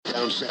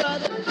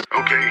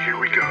Okay, here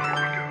we go.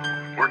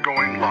 We're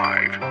going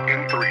live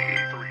in 3,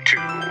 2,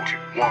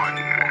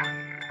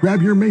 1.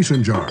 Grab your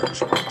mason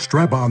jars,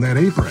 strap on that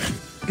apron.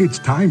 It's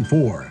time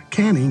for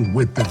Canning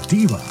with the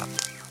Diva,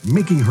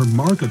 making her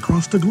mark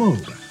across the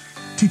globe,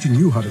 teaching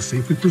you how to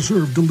safely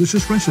preserve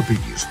delicious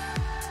recipes.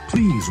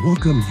 Please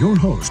welcome your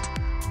host,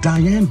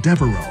 Diane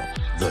Devereaux,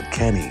 the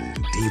Canning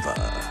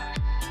Diva.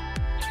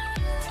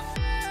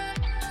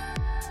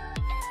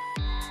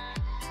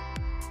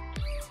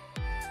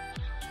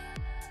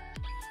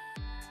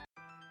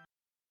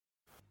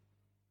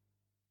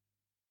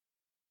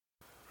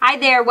 Hi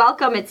there,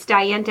 welcome. It's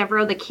Diane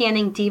Devereaux, the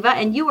Canning Diva,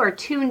 and you are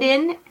tuned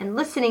in and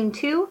listening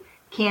to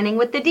Canning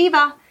with the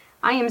Diva.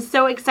 I am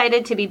so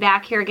excited to be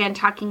back here again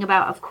talking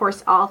about, of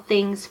course, all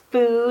things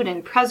food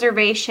and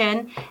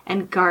preservation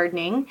and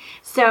gardening.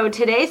 So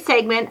today's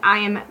segment, I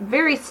am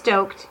very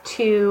stoked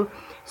to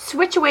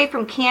switch away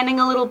from canning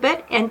a little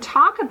bit and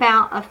talk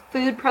about a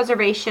food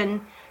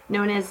preservation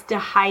known as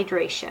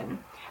dehydration.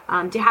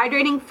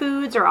 Dehydrating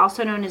foods, or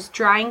also known as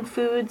drying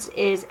foods,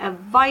 is a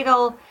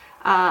vital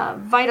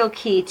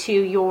key to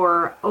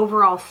your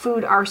overall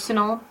food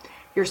arsenal,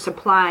 your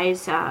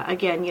supplies.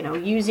 Again,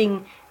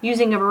 using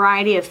a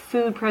variety of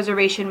food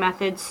preservation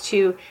methods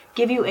to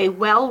give you a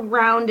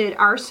well-rounded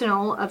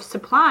arsenal of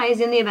supplies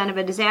in the event of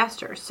a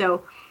disaster.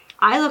 So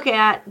I look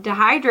at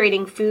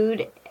dehydrating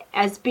food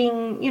as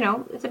being,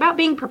 it's about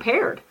being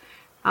prepared.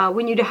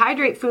 When you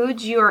dehydrate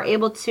foods, you are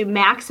able to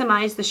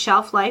maximize the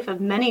shelf life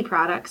of many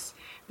products,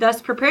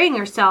 thus preparing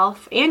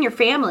yourself and your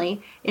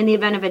family in the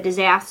event of a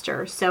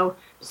disaster. So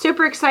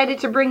super excited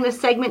to bring this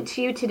segment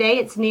to you today.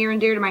 It's near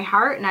and dear to my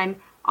heart, and I'm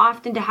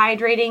often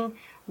dehydrating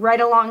right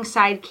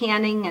alongside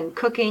canning and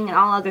cooking and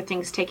all other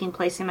things taking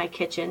place in my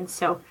kitchen.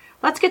 So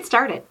let's get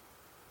started.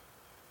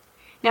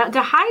 Now,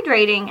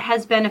 dehydrating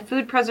has been a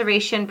food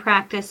preservation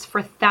practice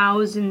for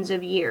thousands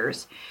of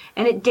years,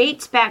 and it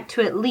dates back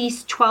to at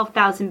least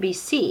 12,000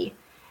 BC.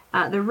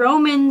 The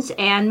Romans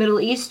and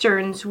Middle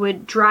Easterns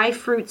would dry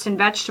fruits and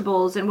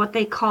vegetables in what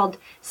they called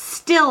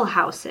still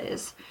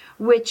houses,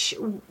 which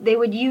they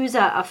would use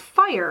a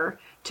fire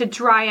to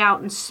dry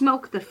out and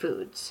smoke the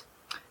foods.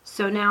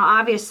 So now,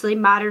 obviously,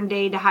 modern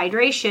day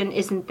dehydration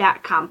isn't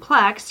that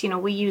complex.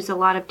 We use a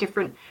lot of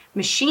different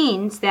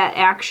machines that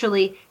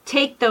actually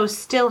take those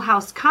still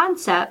house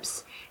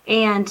concepts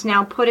and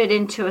now put it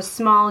into a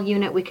small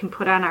unit we can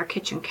put on our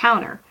kitchen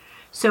counter.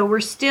 So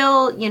we're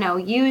still,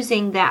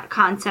 using that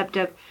concept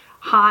of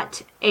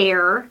hot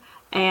air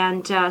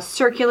and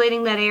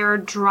circulating that air,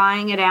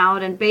 drying it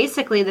out. And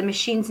basically the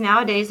machines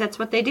nowadays, that's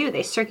what they do.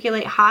 They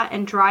circulate hot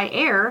and dry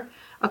air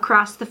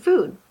across the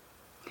food.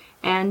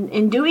 And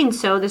in doing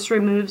so, this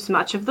removes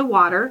much of the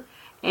water,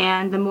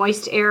 and the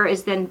moist air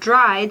is then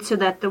dried so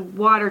that the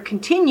water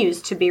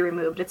continues to be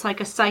removed. It's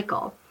like a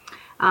cycle.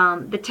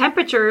 The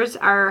temperatures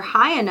are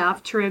high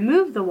enough to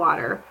remove the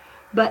water,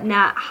 but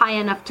not high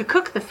enough to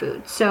cook the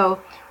food.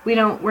 So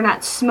we're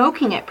not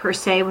smoking it per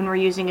se when we're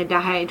using a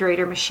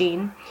dehydrator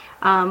machine.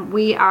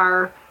 We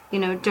are,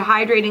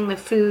 dehydrating the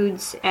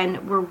foods,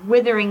 and we're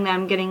withering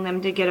them, getting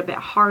them to get a bit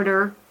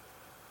harder,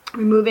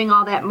 removing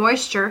all that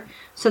moisture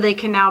so they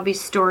can now be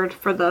stored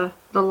for the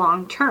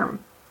long term.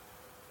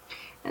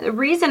 And the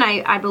reason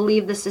I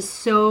believe this is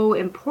so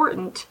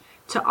important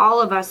to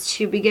all of us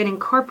to begin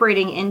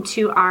incorporating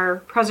into our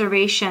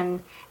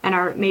preservation and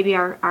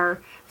our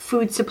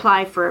food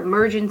supply for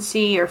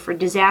emergency or for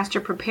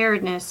disaster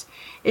preparedness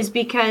is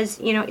because,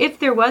 if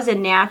there was a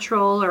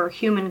natural or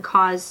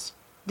human-caused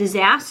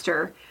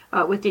disaster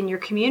within your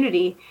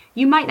community,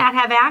 you might not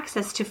have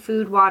access to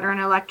food, water,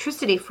 and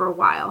electricity for a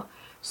while.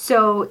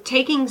 So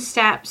taking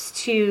steps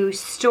to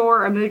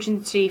store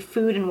emergency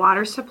food and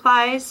water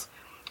supplies,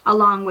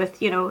 along with,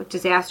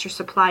 disaster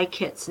supply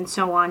kits and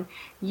so on,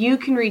 you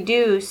can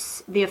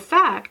reduce the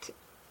effect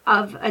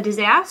of a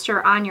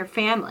disaster on your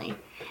family.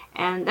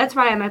 And that's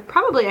why I'm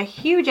probably a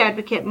huge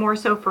advocate more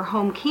so for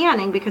home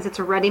canning, because it's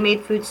a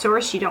ready-made food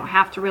source. You don't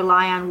have to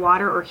rely on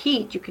water or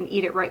heat. You can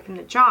eat it right from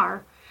the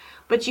jar.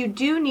 But you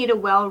do need a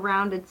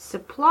well-rounded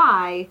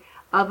supply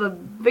of a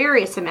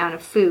various amount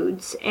of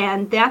foods,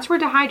 and that's where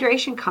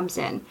dehydration comes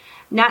in.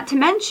 Not to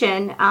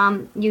mention,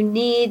 you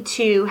need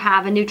to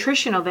have a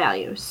nutritional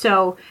value.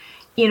 So,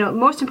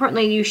 most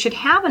importantly, you should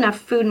have enough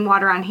food and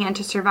water on hand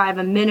to survive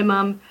a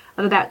minimum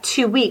of about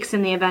 2 weeks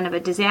in the event of a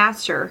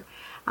disaster.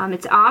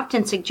 It's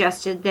often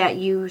suggested that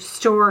you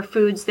store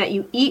foods that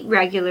you eat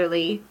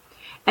regularly,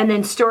 and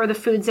then store the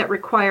foods that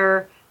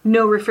require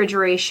no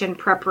refrigeration,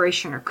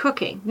 preparation, or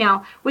cooking.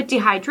 Now, with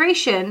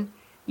dehydration,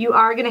 you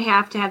are going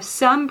to have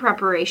some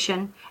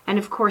preparation and,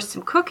 of course,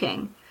 some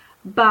cooking.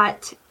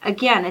 But,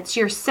 again, it's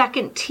your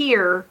second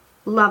tier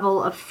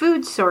level of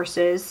food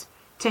sources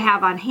to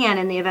have on hand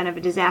in the event of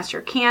a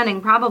disaster. Canning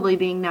probably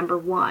being number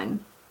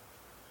one.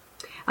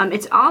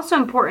 It's also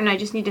important, I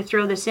just need to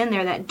throw this in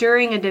there, that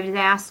during a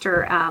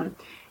disaster,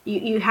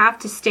 you have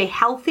to stay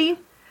healthy.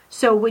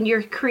 So when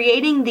you're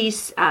creating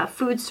these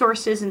food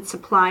sources and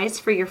supplies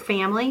for your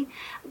family,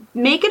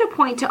 make it a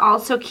point to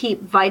also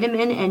keep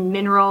vitamin and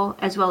mineral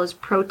as well as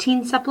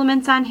protein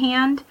supplements on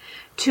hand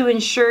to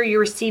ensure you're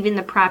receiving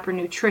the proper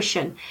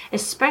nutrition,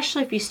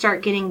 especially if you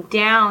start getting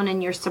down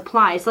in your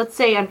supplies. Let's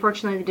say,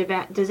 unfortunately,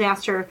 the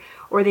disaster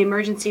or the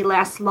emergency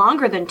lasts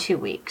longer than 2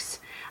 weeks.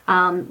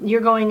 You're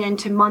going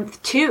into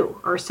month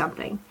 2 or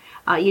something.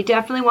 You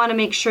definitely want to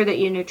make sure that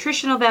your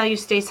nutritional value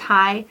stays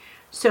high.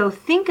 So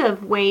think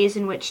of ways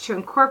in which to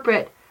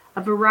incorporate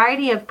a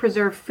variety of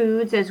preserved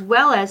foods as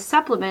well as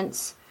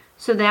supplements,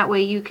 so that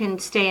way you can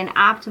stay in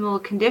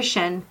optimal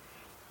condition.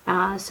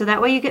 So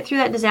that way you get through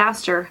that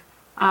disaster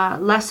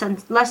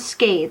less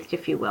scathed,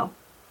 if you will.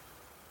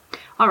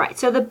 All right,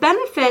 so the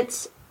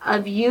benefits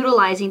of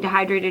utilizing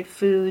dehydrated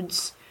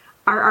foods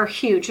are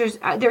huge.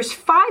 There's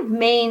 5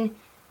 main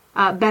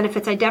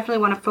benefits I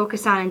definitely want to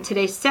focus on in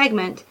today's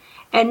segment.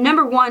 And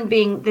number 1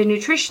 being the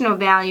nutritional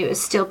value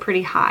is still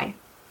pretty high.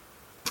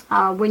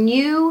 When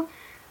you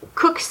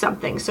cook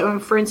something, so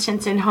for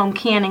instance in home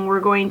canning,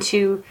 we're going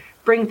to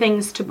bring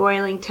things to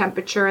boiling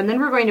temperature and then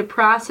we're going to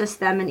process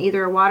them in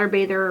either a water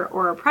bather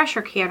or a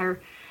pressure canner.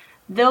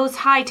 Those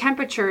high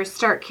temperatures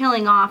start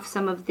killing off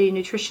some of the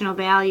nutritional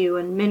value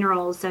and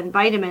minerals and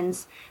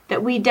vitamins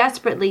that we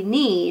desperately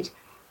need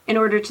in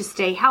order to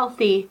stay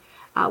healthy,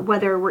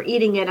 whether we're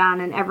eating it on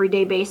an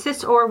everyday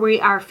basis or we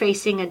are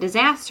facing a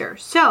disaster.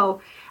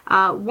 So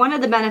one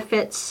of the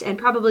benefits, and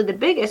probably the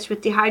biggest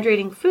with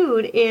dehydrating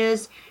food,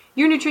 is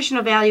your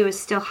nutritional value is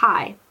still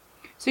high.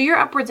 So you're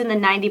upwards in the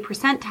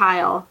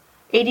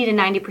 80 to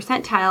 90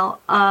 percentile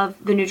of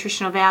the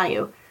nutritional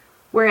value.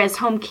 Whereas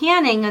home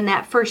canning in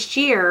that first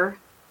year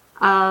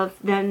of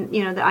then,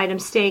 the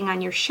items staying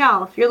on your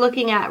shelf, you're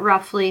looking at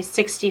roughly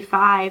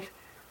 65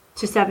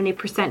 to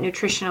 70%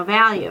 nutritional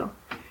value.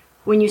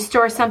 When you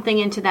store something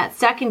into that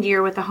second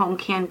year with a home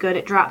canned good,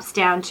 it drops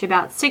down to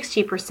about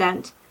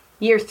 60%.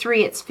 Year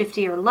 3, it's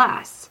 50 or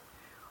less.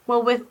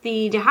 Well, with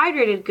the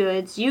dehydrated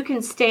goods, you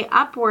can stay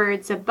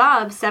upwards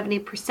above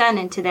 70%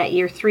 into that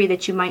year 3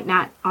 that you might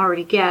not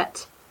already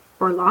get,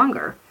 or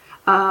longer,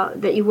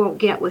 that you won't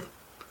get with,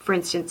 for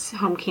instance,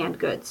 home canned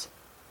goods.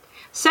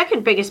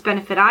 Second biggest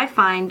benefit I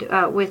find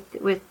with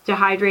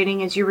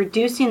dehydrating is you're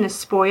reducing the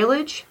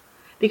spoilage,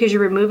 because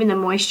you're removing the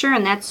moisture,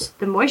 and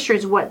the moisture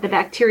is what the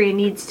bacteria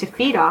needs to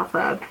feed off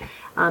of.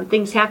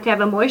 Things have to have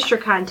a moisture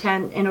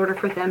content in order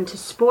for them to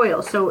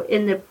spoil. So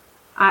in the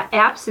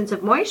absence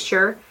of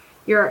moisture,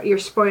 your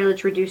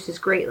spoilage reduces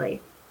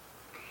greatly.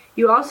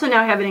 You also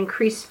now have an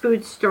increased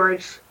food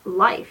storage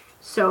life.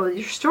 So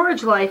your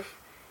storage life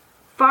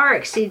far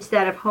exceeds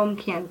that of home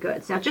canned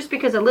goods. Now, just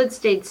because a lid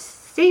stayed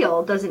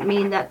sealed doesn't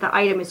mean that the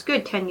item is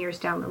good 10 years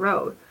down the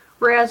road.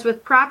 Whereas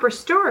with proper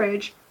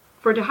storage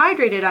for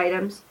dehydrated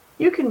items,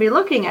 you can be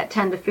looking at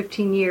 10 to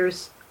 15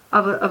 years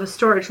of a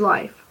storage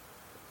life.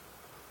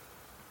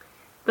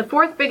 The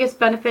 4th biggest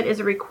benefit is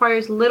it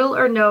requires little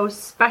or no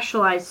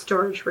specialized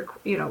storage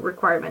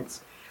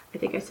requirements. I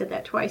think I said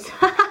that twice.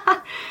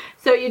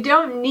 So you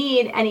don't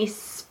need any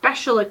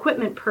special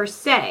equipment per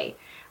se.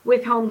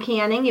 With home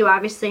canning, you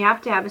obviously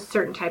have to have a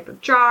certain type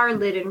of jar,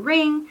 lid, and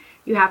ring.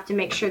 You have to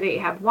make sure that you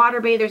have water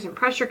bathers and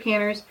pressure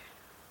canners.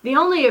 The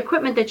only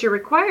equipment that you're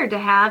required to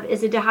have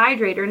is a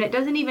dehydrator, and it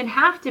doesn't even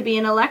have to be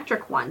an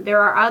electric one.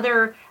 There are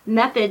other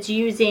methods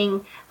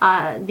using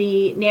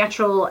the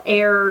natural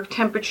air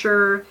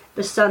temperature,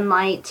 the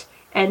sunlight,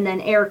 and then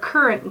air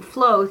current and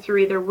flow through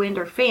either wind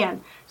or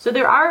fan. So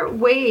there are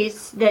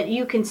ways that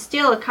you can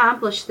still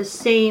accomplish the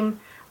same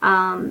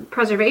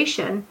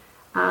preservation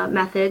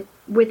method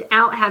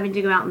without having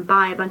to go out and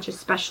buy a bunch of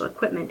special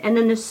equipment. And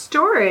then the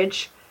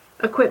storage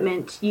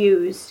equipment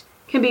used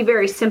can be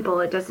very simple.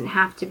 It doesn't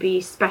have to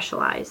be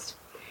specialized.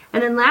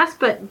 And then last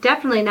but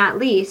definitely not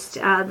least,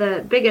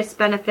 the biggest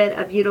benefit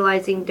of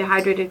utilizing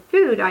dehydrated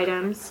food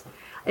items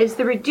is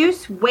the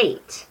reduced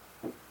weight.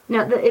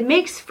 Now, it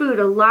makes food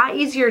a lot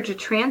easier to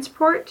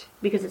transport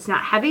because it's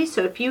not heavy.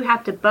 So if you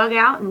have to bug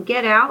out and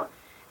get out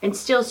and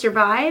still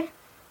survive,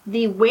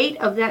 the weight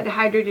of that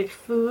dehydrated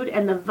food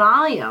and the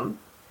volume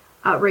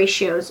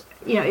ratios,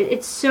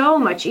 it's so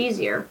much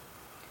easier.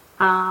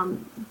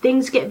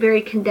 Things get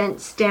very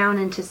condensed down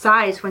into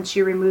size once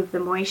you remove the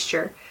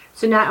moisture.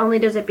 So not only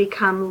does it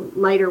become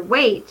lighter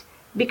weight,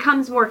 it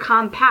becomes more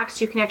compact,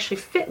 so you can actually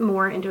fit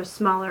more into a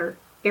smaller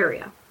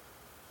area.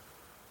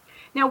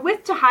 Now,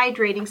 with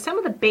dehydrating, some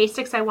of the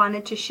basics I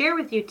wanted to share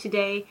with you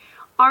today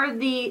are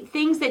the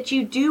things that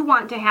you do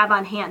want to have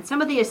on hand.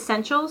 Some of the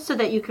essentials so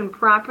that you can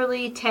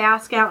properly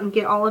task out and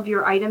get all of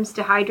your items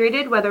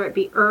dehydrated, whether it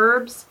be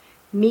herbs,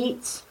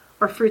 meats,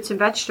 or fruits and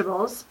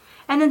vegetables.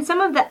 And then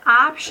some of the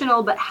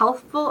optional but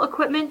healthful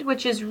equipment,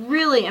 which is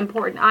really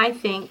important, I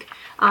think,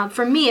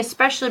 for me,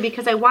 especially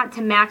because I want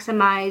to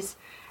maximize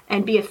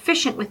and be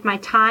efficient with my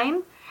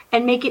time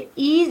and make it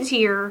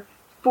easier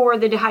for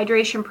the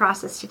dehydration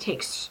process to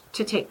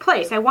take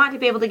place. I want to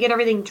be able to get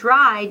everything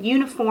dried,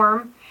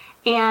 uniform,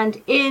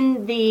 and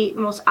in the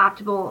most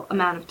optimal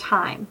amount of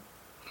time.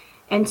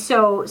 And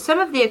so some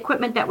of the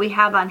equipment that we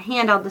have on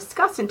hand I'll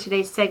discuss in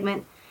today's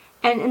segment.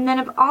 And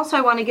then also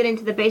I want to get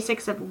into the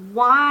basics of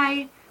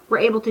why we're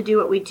able to do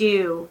what we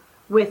do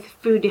with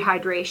food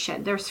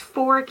dehydration. There's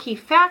 4 key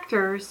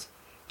factors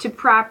to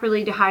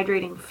properly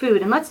dehydrating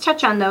food. And let's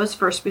touch on those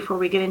first before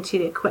we get into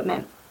the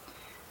equipment.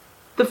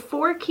 The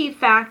 4 key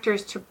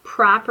factors to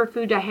proper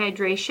food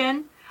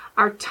dehydration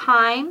are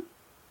time,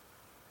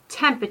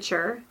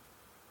 temperature,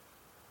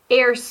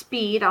 air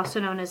speed, also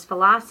known as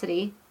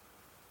velocity,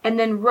 and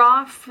then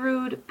raw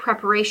food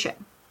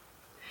preparation.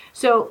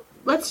 So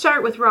let's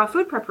start with raw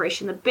food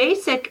preparation. The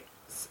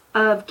basics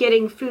of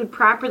getting food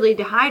properly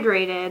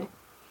dehydrated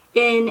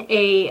in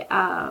a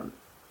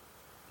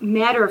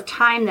matter of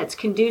time that's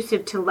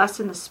conducive to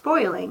lessen the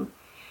spoiling,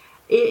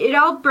 it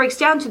all breaks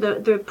down to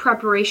the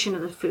preparation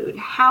of the food.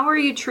 How are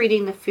you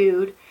treating the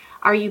food?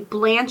 Are you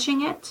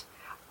blanching it?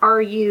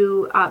 Are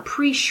you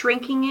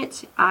pre-shrinking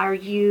it? Are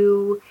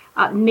you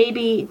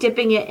maybe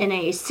dipping it in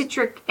a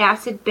citric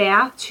acid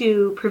bath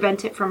to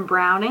prevent it from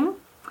browning?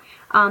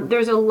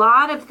 There's a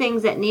lot of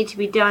things that need to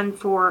be done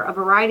for a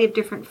variety of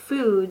different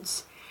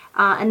foods,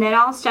 and that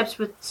all starts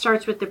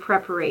with the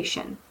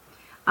preparation.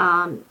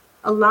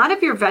 A lot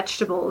of your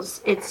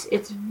vegetables,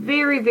 it's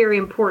very, very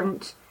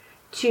important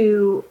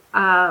to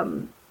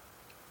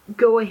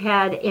go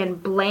ahead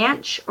and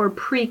blanch or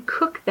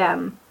pre-cook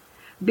them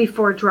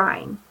before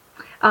drying.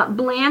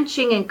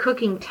 Blanching and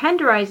cooking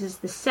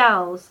tenderizes the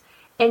cells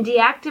and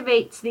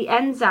deactivates the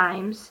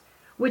enzymes,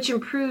 which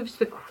improves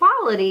the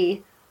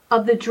quality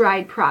of the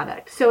dried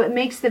product. So it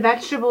makes the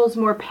vegetables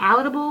more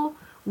palatable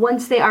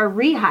once they are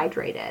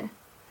rehydrated.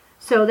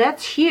 So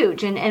that's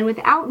huge. And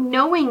without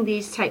knowing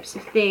these types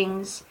of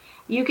things,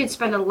 you could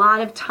spend a lot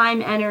of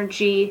time,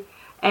 energy,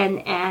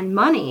 and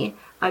money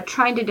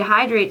trying to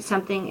dehydrate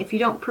something. If you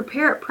don't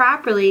prepare it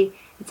properly,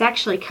 it's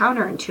actually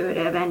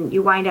counterintuitive, and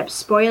you wind up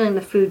spoiling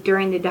the food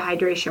during the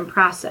dehydration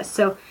process.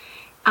 So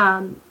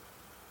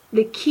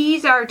the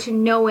keys are to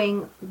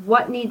knowing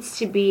what needs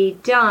to be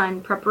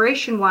done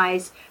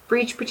preparation-wise for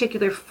each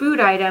particular food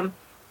item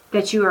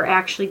that you are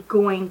actually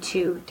going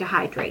to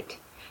dehydrate.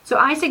 So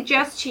I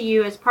suggest to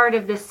you, as part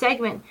of this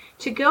segment,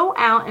 to go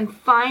out and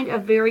find a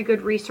very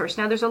good resource.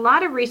 Now, there's a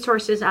lot of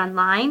resources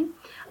online.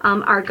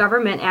 Our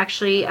government,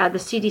 actually, the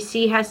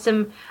CDC has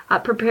some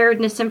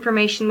preparedness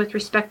information with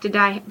respect to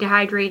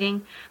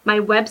dehydrating. My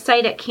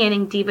website at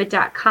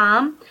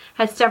canningdiva.com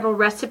has several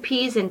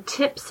recipes and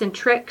tips and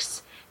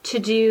tricks to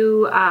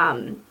do,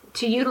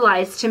 to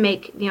utilize to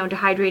make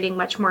dehydrating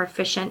much more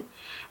efficient.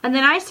 And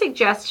then I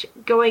suggest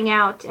going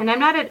out, and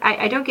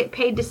I don't get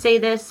paid to say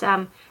this.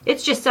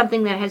 It's just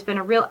something that has been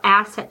a real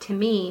asset to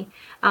me.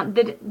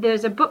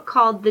 There's a book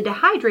called The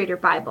Dehydrator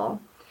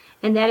Bible,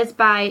 and that is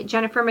by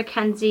Jennifer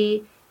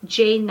McKenzie,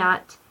 Jay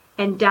Nutt,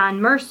 and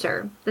Don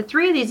Mercer. The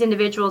 3 of these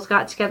individuals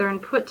got together and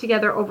put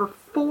together over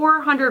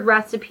 400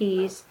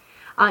 recipes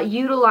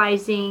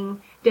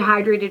utilizing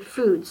dehydrated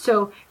foods.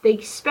 So they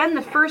spend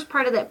the first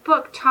part of that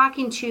book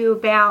talking to you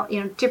about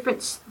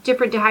different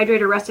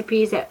dehydrator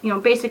recipes, at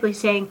basically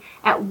saying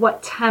at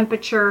what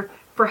temperature,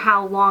 for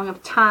how long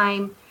of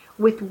time,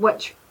 with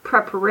what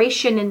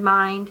preparation in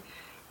mind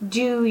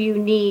do you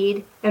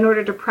need in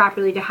order to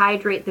properly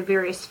dehydrate the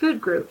various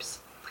food groups.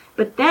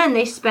 But then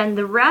they spend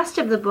the rest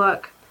of the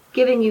book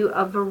giving you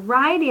a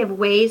variety of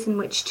ways in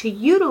which to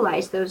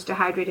utilize those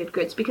dehydrated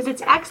goods, because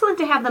it's excellent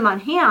to have them on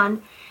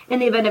hand in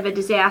the event of a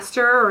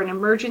disaster or an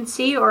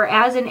emergency, or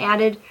as an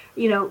added,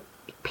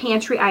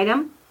 pantry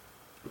item.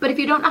 But if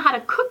you don't know how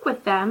to cook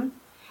with them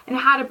and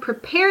how to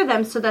prepare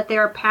them so that they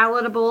are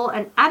palatable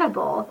and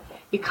edible,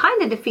 you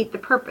kind of defeat the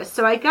purpose.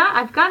 So I've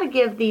got to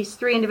give these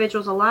 3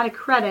 individuals a lot of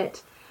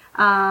credit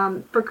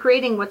for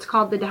creating what's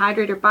called the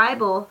Dehydrator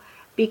Bible,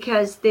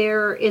 because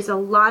there is a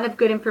lot of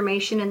good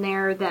information in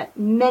there that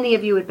many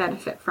of you would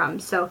benefit from.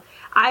 So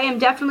I am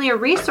definitely a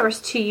resource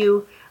to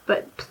you,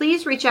 but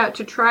please reach out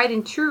to tried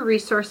and true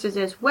resources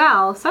as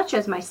well, such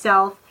as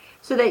myself,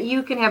 so that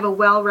you can have a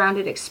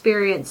well-rounded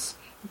experience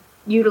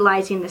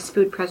utilizing this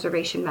food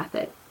preservation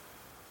method.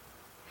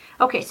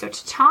 Okay, so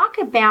to talk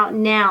about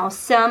now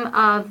some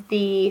of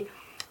the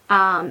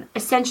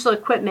essential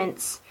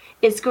equipments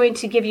is going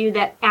to give you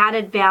that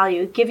added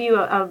value, give you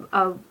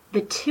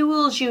the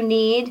tools you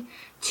need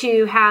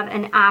to have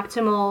an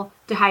optimal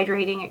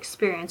dehydrating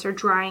experience or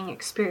drying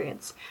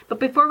experience. But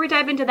before we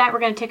dive into that, we're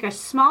going to take a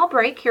small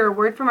break, hear a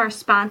word from our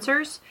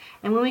sponsors,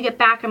 and when we get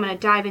back, I'm going to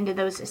dive into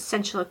those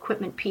essential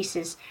equipment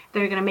pieces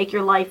that are going to make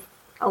your life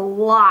a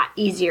lot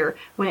easier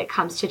when it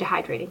comes to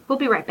dehydrating. We'll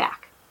be right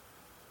back.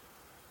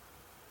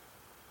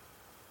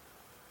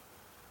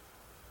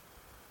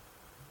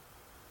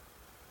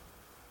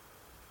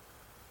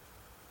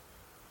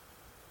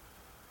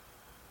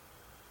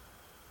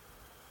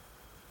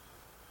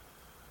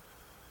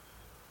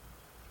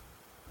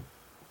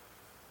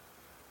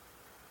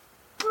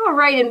 All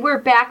right, and we're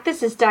back.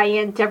 This is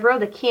Diane Devereaux,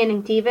 the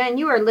Canning Diva, and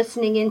you are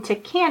listening into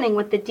Canning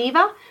with the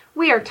Diva.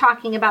 We are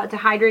talking about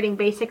dehydrating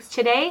basics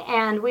today,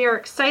 and we are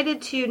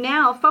excited to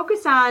now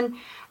focus on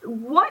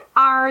what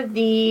are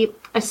the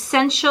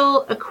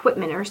essential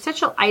equipment or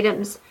essential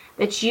items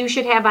that you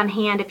should have on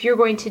hand if you're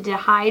going to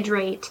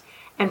dehydrate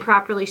and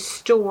properly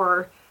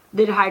store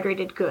the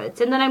dehydrated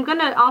goods. And then I'm going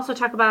to also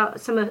talk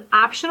about some of the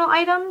optional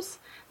items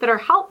that are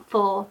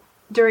helpful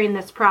during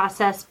this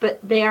process, but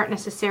they aren't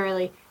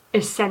necessarily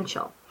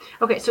essential.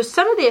 Okay, so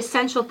some of the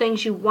essential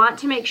things you want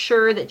to make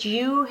sure that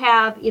you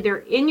have either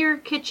in your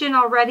kitchen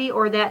already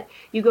or that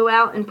you go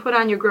out and put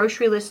on your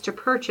grocery list to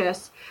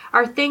purchase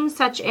are things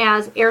such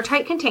as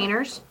airtight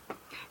containers.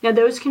 Now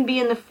those can be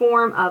in the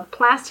form of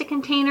plastic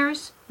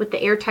containers with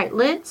the airtight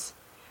lids.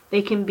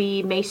 They can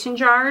be mason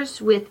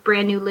jars with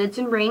brand new lids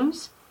and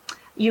rings.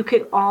 You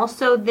could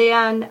also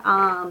then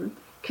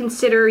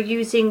consider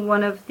using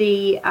one of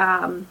the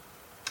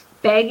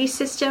baggie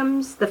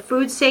systems, the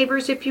food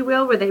savers, if you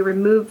will, where they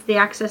remove the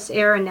excess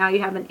air and now you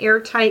have an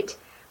airtight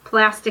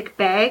plastic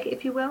bag,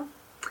 if you will.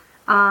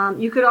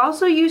 You could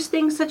also use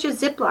things such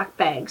as Ziploc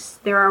bags.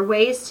 There are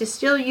ways to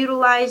still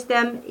utilize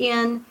them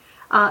in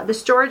the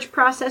storage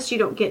process. You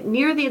don't get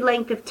near the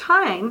length of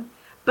time,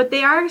 but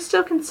they are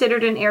still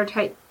considered an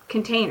airtight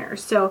container.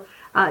 So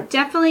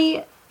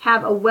definitely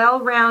have a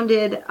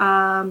well-rounded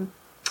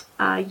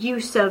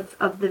use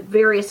of the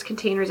various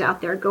containers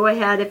out there. Go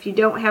ahead, if you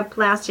don't have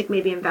plastic,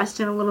 maybe invest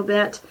in a little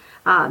bit.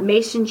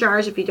 Mason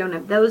jars, if you don't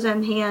have those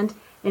on hand,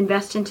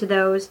 invest into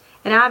those.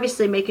 And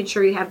obviously making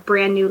sure you have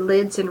brand new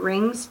lids and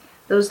rings.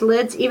 Those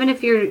lids, even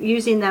if you're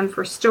using them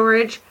for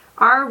storage,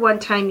 are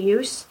one-time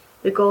use.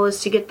 The goal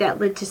is to get that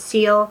lid to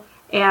seal,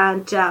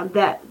 and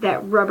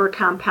that rubber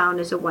compound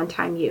is a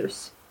one-time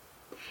use.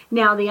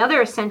 Now, the other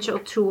essential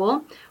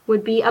tool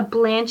would be a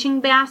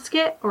blanching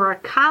basket or a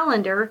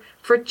colander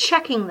for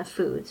checking the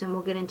foods, and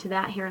we'll get into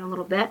that here in a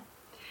little bit.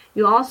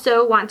 You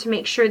also want to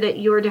make sure that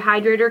your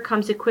dehydrator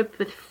comes equipped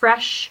with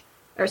fine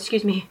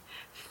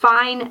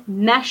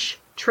mesh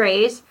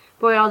trays.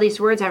 Boy, all these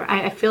words,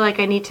 I feel like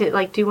I need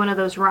to do one of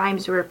those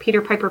rhymes where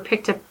Peter Piper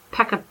picked a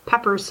peck of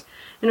peppers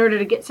in order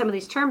to get some of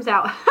these terms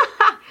out.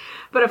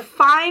 But a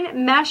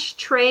fine mesh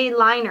tray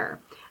liner.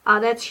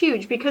 That's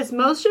huge because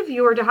most of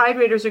your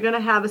dehydrators are going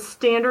to have a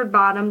standard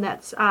bottom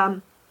that's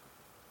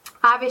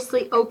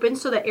obviously open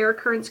so that air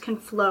currents can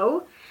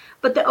flow,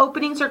 but the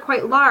openings are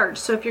quite large.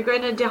 So if you're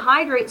going to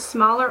dehydrate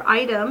smaller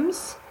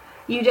items,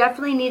 you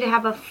definitely need to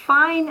have a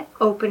fine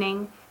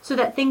opening so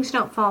that things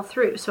don't fall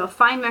through. So a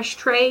fine mesh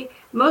tray,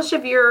 most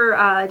of your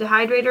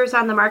dehydrators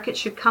on the market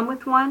should come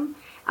with one.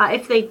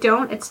 If they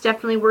don't, it's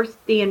definitely worth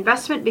the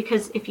investment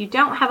because if you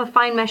don't have a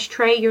fine mesh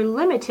tray, you're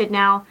limited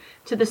now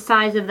to the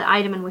size of the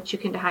item in which you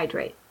can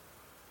dehydrate.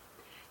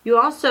 You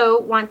also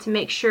want to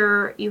make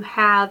sure you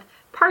have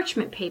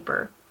parchment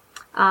paper.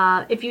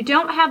 If you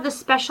don't have the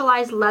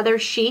specialized leather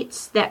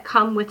sheets that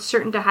come with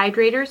certain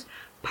dehydrators,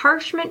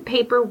 parchment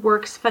paper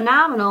works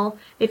phenomenal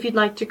if you'd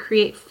like to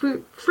create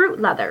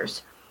fruit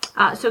leathers.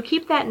 So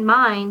keep that in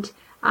mind.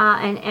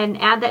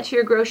 And add that to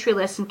your grocery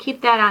list and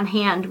keep that on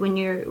hand when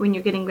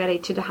you're getting ready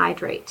to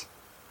dehydrate.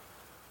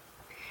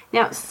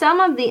 Now, some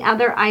of the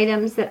other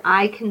items that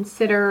I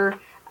consider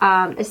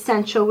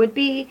essential would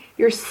be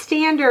your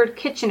standard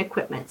kitchen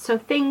equipment. So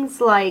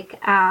things like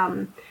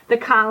the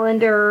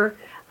colander,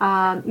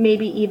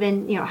 maybe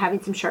even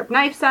having some sharp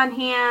knives on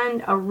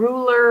hand, a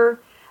ruler,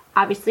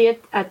 obviously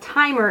a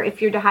timer.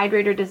 If your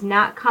dehydrator does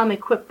not come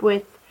equipped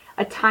with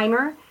a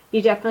timer,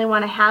 you definitely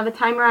want to have a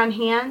timer on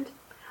hand.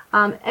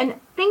 And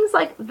things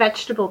like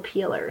vegetable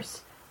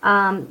peelers.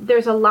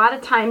 There's a lot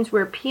of times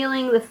where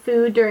peeling the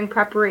food during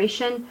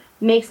preparation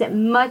makes it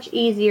much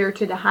easier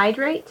to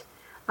dehydrate.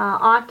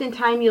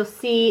 Oftentimes you'll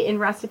see in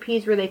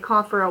recipes where they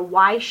call for a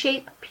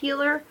Y-shape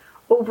peeler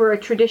over a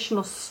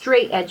traditional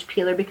straight edge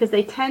peeler because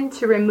they tend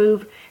to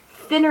remove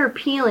thinner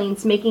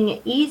peelings, making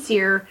it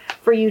easier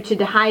for you to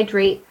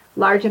dehydrate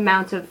large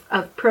amounts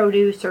of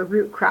produce or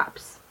root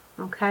crops.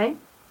 Okay?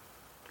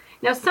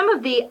 Now, some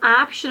of the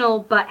optional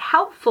but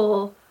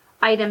helpful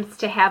items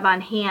to have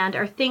on hand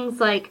are things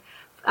like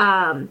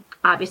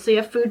obviously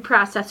a food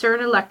processor,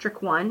 an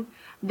electric one.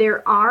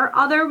 There are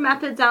other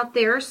methods out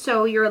there,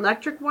 so your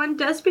electric one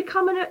does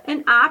become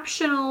an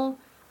optional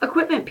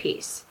equipment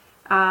piece.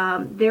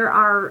 There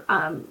are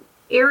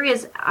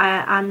areas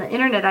on the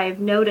internet I have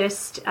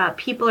noticed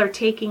people are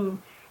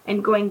taking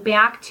and going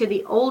back to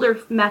the older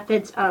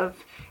methods of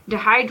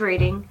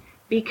dehydrating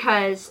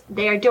because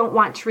they don't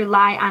want to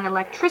rely on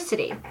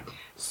electricity.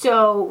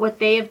 So what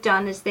they have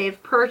done is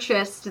they've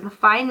purchased the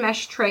fine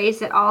mesh trays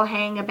that all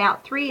hang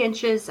about 3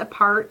 inches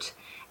apart,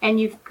 and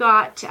you've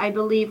got, I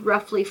believe,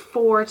 roughly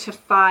 4 to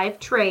 5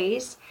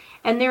 trays,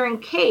 and they're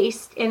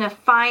encased in a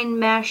fine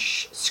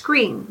mesh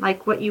screen,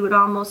 like what you would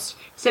almost,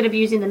 instead of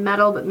using the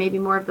metal, but maybe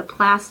more of the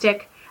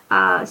plastic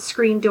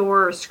screen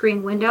door or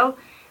screen window,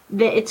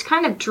 it's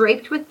kind of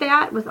draped with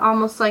that, with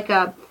almost like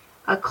a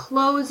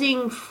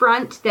closing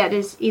front that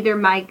is either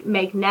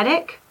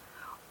magnetic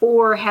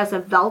or has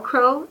a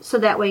Velcro, so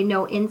that way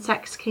no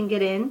insects can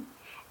get in.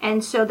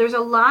 And so there's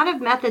a lot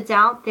of methods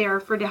out there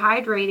for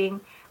dehydrating.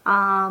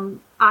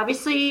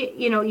 Obviously,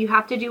 you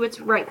have to do what's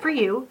right for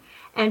you.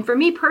 And for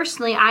me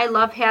personally, I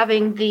love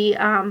having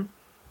the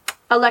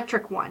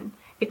electric one.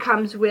 It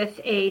comes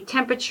with a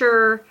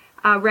temperature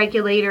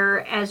regulator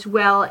as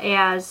well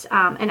as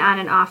an on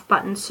and off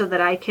button so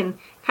that I can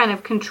kind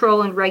of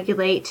control and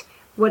regulate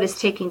what is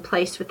taking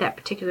place with that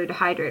particular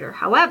dehydrator.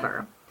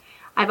 However,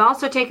 I've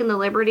also taken the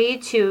liberty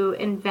to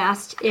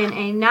invest in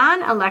a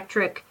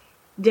non-electric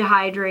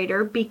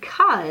dehydrator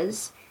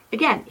because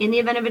again, in the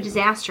event of a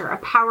disaster, a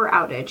power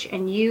outage,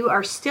 and you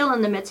are still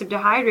in the midst of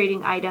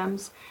dehydrating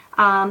items,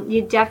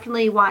 you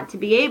definitely want to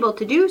be able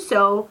to do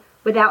so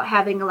without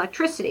having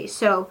electricity.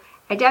 So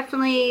I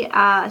definitely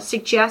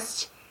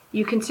suggest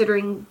you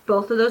considering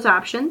both of those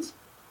options.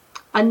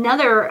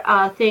 Another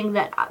thing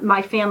that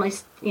my family,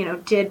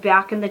 did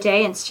back in the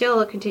day and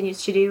still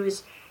continues to do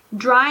is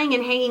drying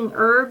and hanging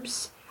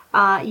herbs,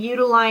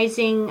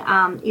 utilizing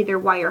either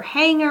wire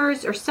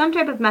hangers or some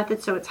type of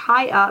method so it's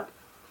high up,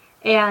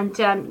 and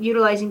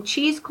utilizing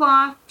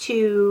cheesecloth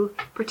to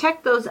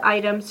protect those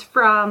items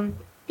from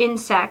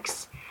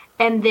insects,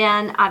 and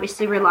then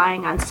obviously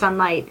relying on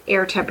sunlight,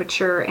 air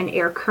temperature, and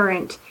air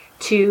current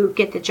to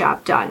get the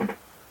job done.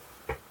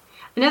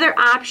 Another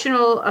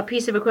optional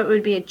piece of equipment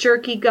would be a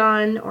jerky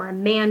gun or a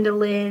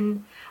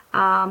mandolin,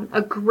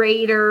 a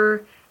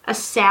grater, a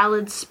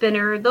salad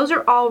spinner. Those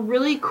are all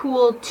really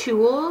cool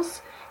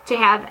tools to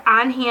have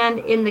on hand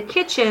in the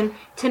kitchen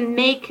to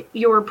make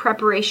your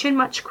preparation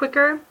much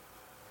quicker.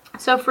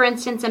 So for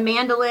instance, a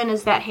mandolin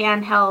is that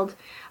handheld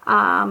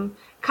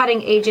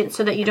cutting agent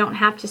so that you don't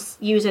have to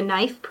use a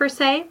knife per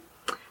se.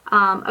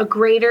 A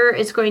grater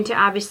is going to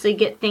obviously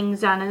get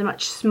things on a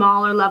much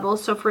smaller level.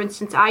 So for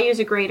instance, I use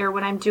a grater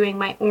when I'm doing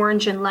my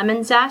orange and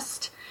lemon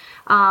zest.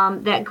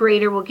 That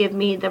grater will give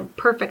me the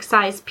perfect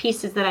size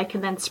pieces that I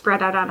can then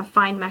spread out on a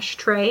fine mesh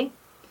tray.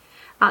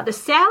 The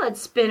salad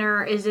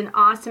spinner is an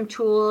awesome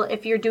tool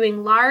if you're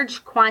doing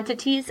large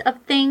quantities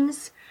of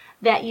things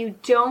that you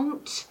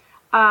don't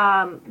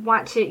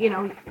want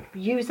to,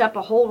 use up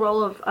a whole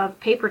roll of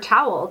paper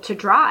towel to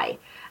dry.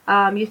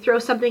 You throw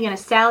something in a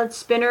salad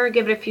spinner,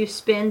 give it a few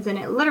spins, and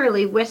it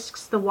literally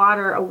whisks the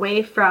water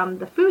away from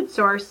the food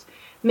source,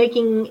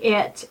 making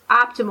it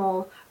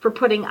optimal for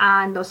putting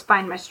on those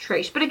fine mesh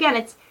trays. But again,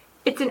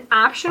 it's an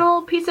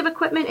optional piece of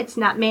equipment. It's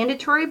not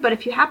mandatory, but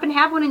if you happen to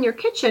have one in your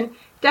kitchen,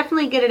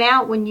 definitely get it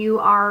out when you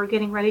are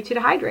getting ready to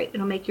dehydrate.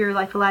 It'll make your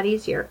life a lot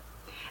easier.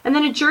 And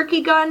then a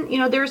jerky gun,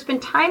 there's been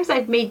times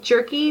I've made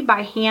jerky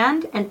by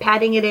hand and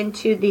patting it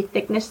into the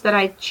thickness that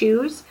I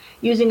choose,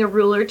 using a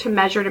ruler to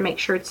measure to make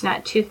sure it's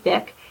not too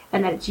thick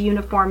and that it's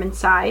uniform in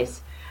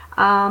size.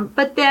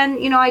 But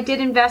then, I did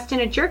invest in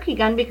a jerky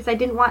gun because I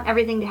didn't want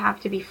everything to have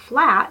to be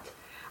flat.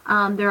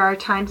 There are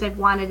times I've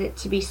wanted it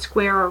to be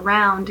square or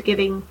round,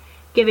 giving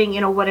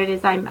what it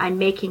is I'm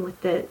making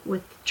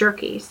with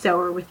jerky,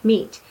 or with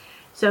meat.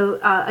 So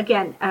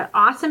again, an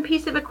awesome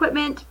piece of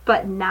equipment,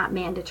 but not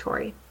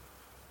mandatory.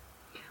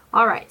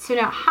 All right, so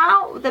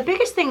now the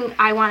biggest thing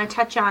I want to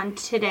touch on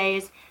today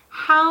is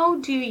how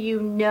do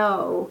you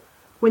know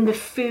when the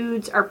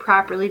foods are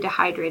properly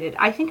dehydrated?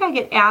 I think I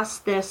get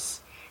asked this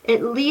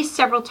at least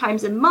several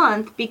times a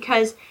month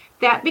because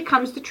that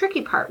becomes the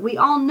tricky part. We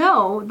all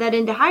know that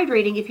in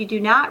dehydrating, if you do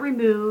not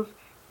remove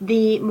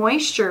the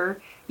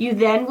moisture, you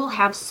then will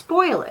have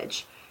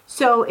spoilage.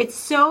 So it's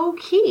so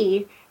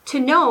key to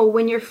know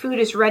when your food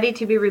is ready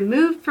to be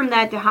removed from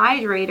that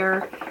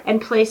dehydrator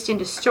and placed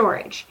into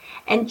storage.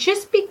 And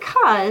just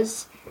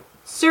because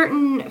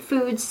certain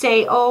foods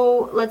say,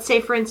 let's say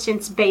for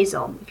instance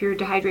basil, if you're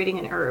dehydrating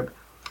an herb,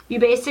 you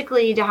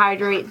basically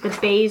dehydrate the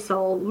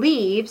basil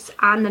leaves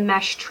on the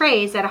mesh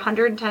trays at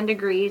 110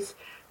 degrees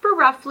for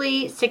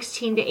roughly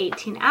 16 to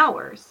 18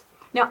 hours.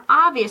 Now,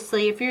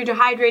 obviously, if you're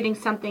dehydrating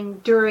something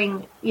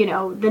during,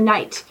 the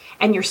night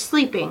and you're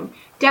sleeping,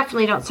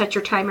 definitely don't set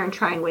your timer and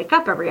try and wake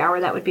up every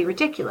hour. That would be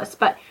ridiculous.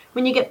 But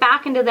when you get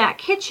back into that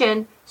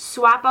kitchen,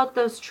 swap out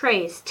those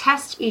trays,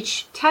 test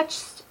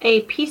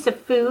a piece of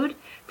food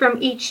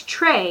from each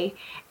tray,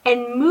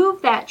 and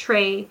move that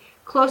tray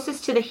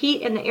closest to the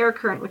heat and the air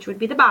current, which would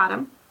be the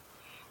bottom.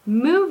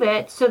 Move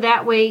it so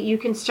that way you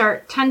can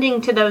start tending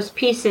to those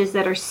pieces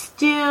that are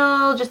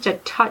still just a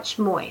touch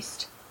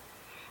moist.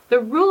 The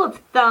rule of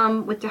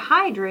thumb with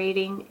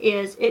dehydrating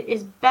is it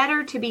is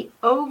better to be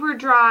over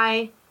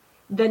dry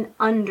than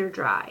under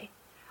dry.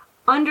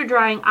 Under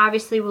drying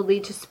obviously will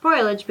lead to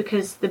spoilage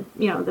because the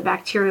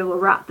bacteria will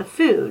rot the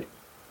food.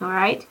 All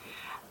right.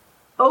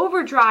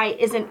 Over dry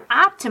isn't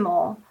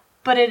optimal,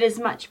 but it is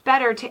much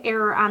better to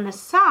err on the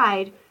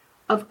side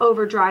of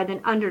over dry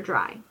than under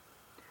dry.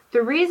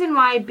 The reason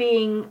why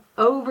being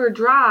over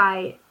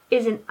dry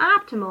isn't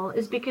optimal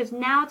is because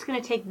now it's going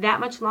to take that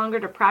much longer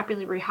to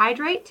properly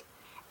rehydrate,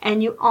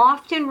 and you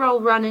often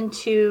will run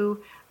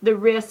into the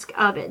risk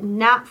of it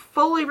not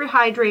fully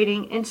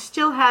rehydrating and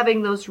still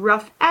having those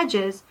rough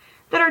edges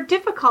that are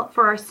difficult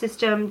for our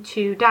system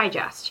to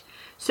digest.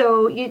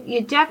 So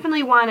you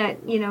definitely want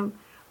to,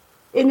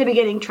 in the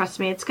beginning, trust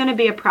me, it's going to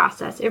be a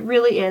process. It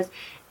really is.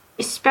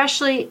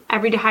 Especially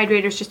every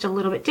dehydrator is just a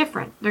little bit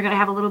different. They're going to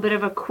have a little bit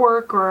of a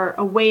quirk or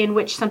a way in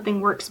which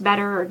something works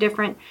better or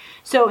different.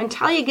 So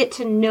until you get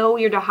to know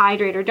your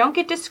dehydrator, don't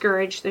get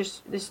discouraged.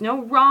 There's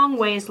no wrong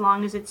way as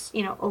long as it's,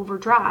 over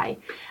dry.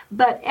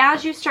 But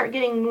as you start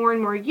getting more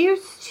and more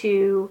used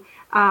to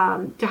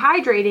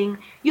dehydrating,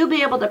 you'll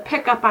be able to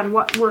pick up on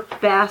what worked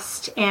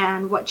best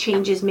and what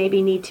changes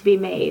maybe need to be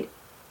made.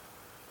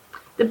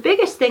 The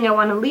biggest thing I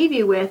want to leave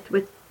you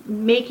with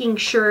making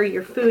sure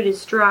your food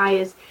is dry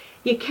is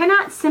you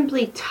cannot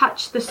simply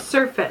touch the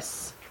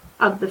surface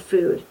of the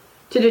food.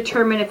 to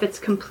determine if it's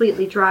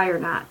completely dry or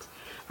not.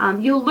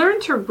 You'll learn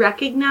to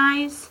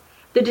recognize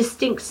the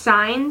distinct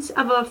signs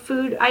of a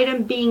food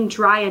item being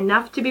dry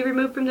enough to be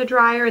removed from the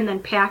dryer and then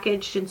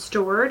packaged and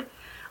stored.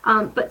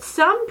 But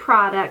some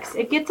products,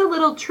 it gets a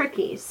little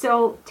tricky.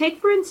 So take,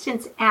 for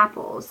instance,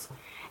 apples.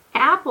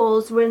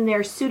 Apples, when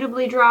they're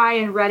suitably dry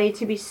and ready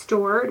to be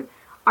stored,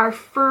 are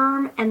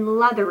firm and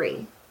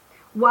leathery.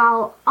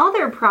 While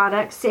other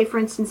products, say for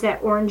instance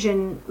that orange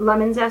and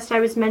lemon zest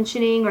I was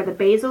mentioning, or the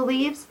basil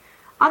leaves,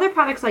 other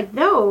products like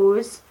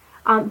those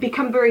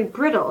become very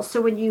brittle.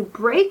 So when you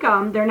break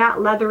them, they're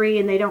not leathery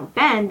and they don't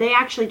bend. They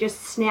actually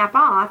just snap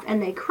off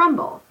and they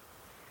crumble.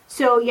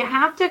 So you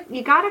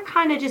gotta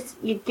kind of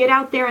you get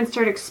out there and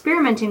start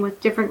experimenting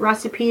with different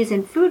recipes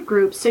and food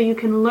groups so you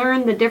can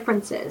learn the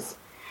differences.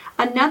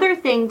 Another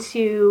thing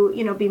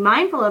to be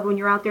mindful of when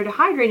you're out there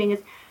dehydrating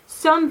is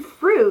some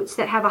fruits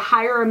that have a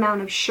higher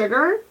amount of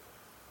sugar,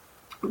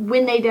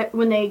 when they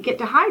get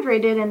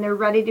dehydrated and they're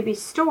ready to be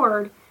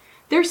stored,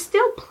 they're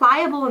still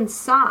pliable and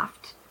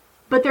soft,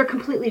 but they're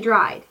completely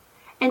dried.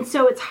 And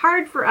so it's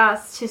hard for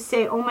us to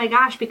say, oh my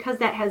gosh, because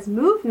that has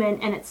movement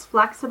and it's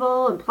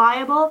flexible and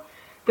pliable,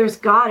 there's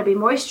got to be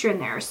moisture in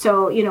there.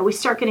 So, we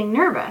start getting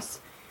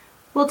nervous.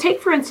 Well,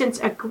 take for instance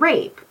a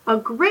grape. A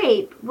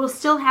grape will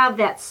still have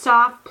that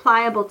soft,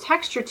 pliable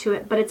texture to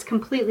it, but it's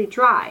completely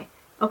dry.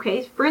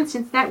 Okay, for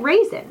instance, that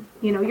raisin.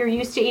 You're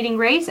used to eating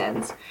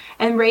raisins,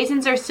 and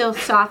raisins are still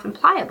soft and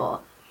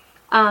pliable.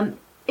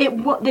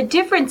 The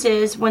difference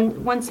is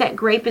once that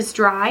grape is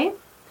dry,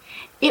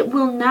 it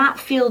will not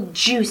feel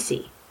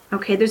juicy.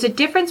 Okay, there's a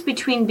difference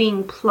between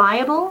being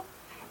pliable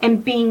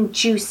and being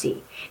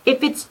juicy.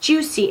 If it's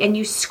juicy and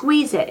you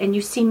squeeze it and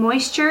you see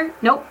moisture,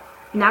 nope,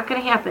 not going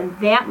to happen.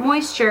 That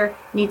moisture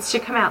needs to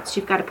come out. So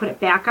you've got to put it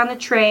back on the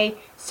tray,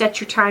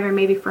 set your timer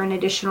maybe for an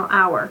additional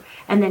hour,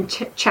 and then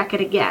check it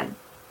again.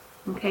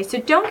 Okay, so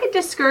don't get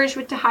discouraged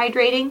with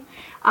dehydrating.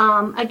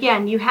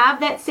 Again, you have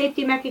that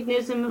safety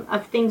mechanism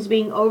of things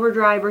being over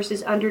dry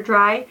versus under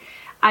dry.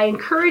 I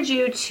encourage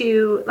you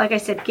to, like I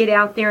said, get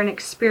out there and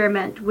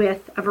experiment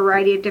with a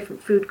variety of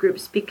different food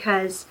groups,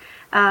 because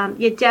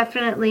you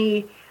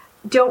definitely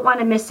don't want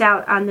to miss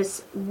out on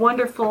this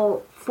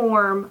wonderful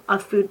form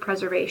of food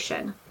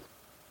preservation.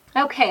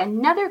 Okay,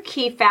 another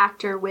key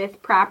factor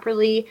with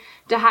properly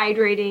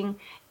dehydrating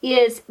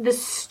is the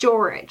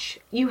storage.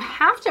 You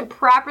have to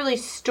properly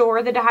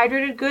store the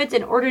dehydrated goods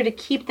in order to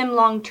keep them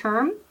long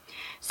term.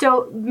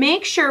 So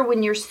make sure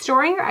when you're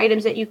storing your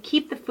items that you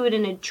keep the food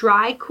in a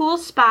dry, cool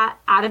spot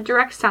out of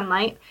direct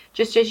sunlight,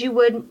 just as you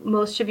would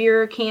most of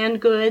your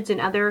canned goods and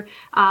other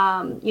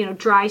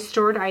dry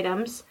stored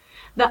items.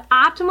 The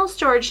optimal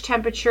storage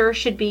temperature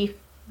should be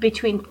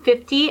between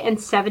 50 and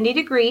 70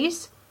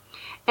 degrees,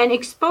 and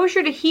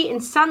exposure to heat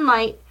and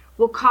sunlight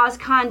will cause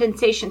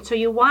condensation. So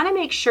you want to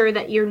make sure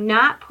that you're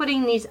not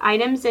putting these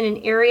items in an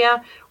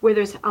area where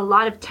there's a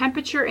lot of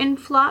temperature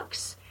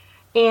influx,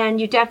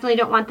 and you definitely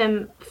don't want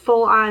them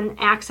full on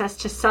access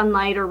to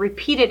sunlight or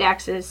repeated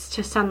access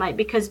to sunlight,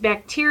 because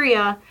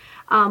bacteria,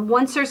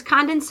 once there's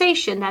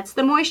condensation, that's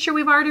the moisture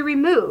we've already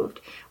removed.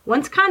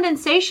 Once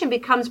condensation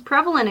becomes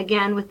prevalent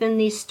again within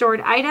these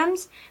stored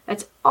items,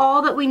 that's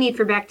all that we need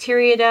for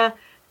bacteria to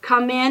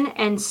come in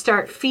and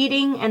start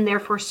feeding and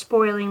therefore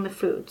spoiling the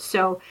food.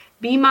 So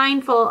be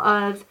mindful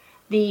of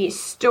the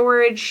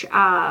storage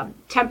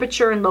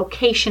temperature and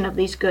location of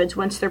these goods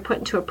once they're put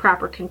into a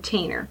proper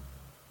container.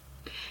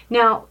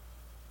 Now,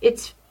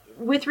 it's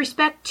with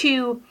respect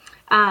to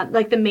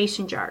like the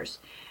mason jars.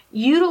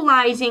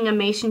 Utilizing a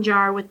mason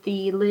jar with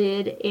the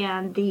lid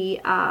and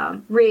the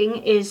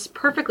ring is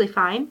perfectly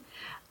fine.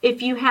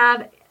 If you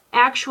have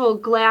actual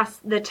glass,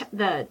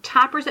 the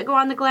toppers that go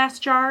on the glass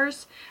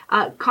jars,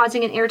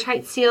 causing an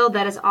airtight seal,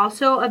 that is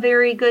also a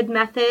very good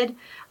method.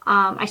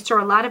 I store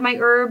a lot of my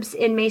herbs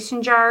in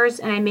mason jars,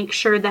 and I make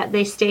sure that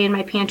they stay in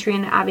my pantry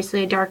in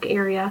obviously a dark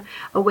area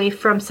away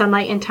from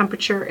sunlight and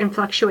temperature and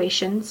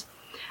fluctuations.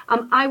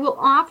 I will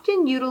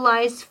often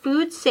utilize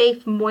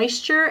food-safe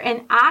moisture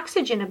and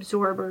oxygen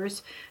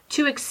absorbers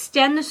to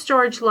extend the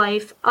storage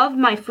life of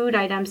my food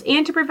items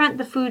and to prevent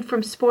the food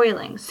from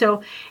spoiling.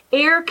 So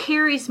air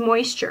carries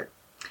moisture,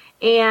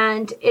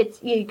 and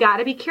you got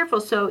to be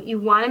careful. So you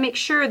want to make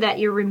sure that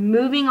you're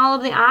removing all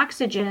of the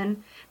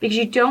oxygen, because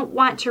you don't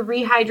want to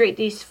rehydrate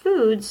these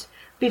foods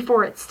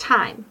before it's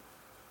time.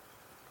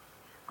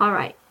 All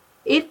right.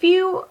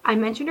 I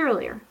mentioned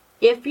earlier,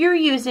 if you're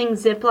using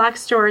Ziploc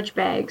storage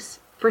bags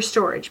for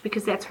storage,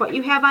 because that's what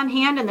you have on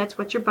hand and that's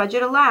what your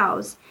budget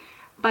allows,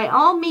 by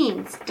all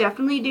means,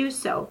 definitely do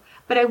so.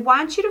 But I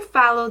want you to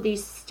follow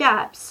these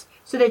steps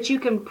so that you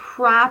can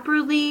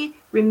properly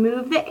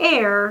remove the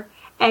air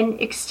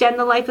and extend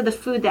the life of the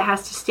food that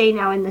has to stay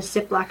now in the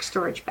Ziploc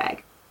storage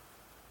bag.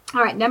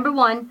 All right, number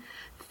 1,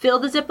 fill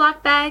the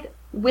Ziploc bag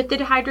with the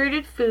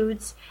dehydrated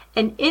foods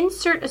and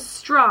insert a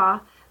straw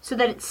so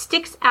that it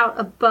sticks out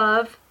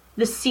above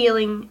the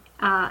sealing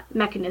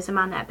mechanism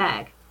on that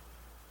bag.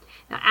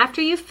 Now,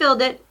 after you've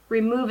filled it,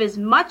 remove as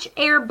much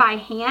air by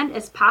hand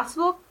as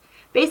possible,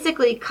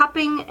 basically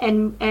cupping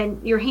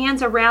and your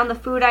hands around the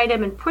food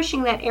item and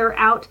pushing that air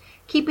out,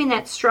 keeping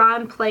that straw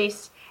in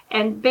place.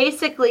 And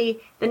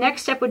basically, the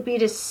next step would be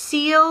to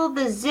seal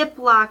the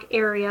Ziploc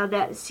area,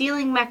 that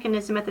sealing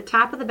mechanism at the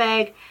top of the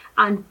bag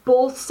on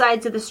both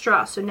sides of the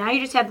straw. So now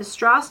you just have the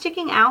straw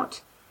sticking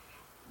out.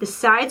 The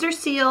sides are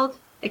sealed,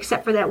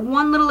 except for that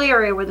one little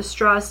area where the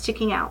straw is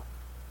sticking out.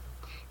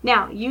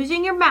 Now,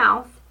 using your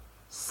mouth,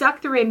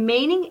 suck the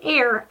remaining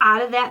air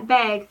out of that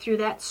bag through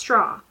that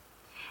straw.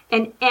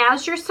 And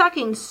as you're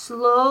sucking,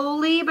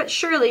 slowly but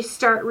surely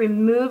start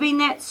removing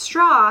that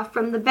straw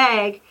from the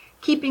bag,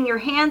 keeping your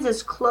hands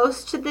as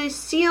close to the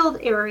sealed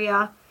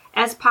area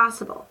as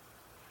possible.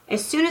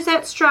 As soon as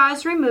that straw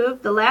is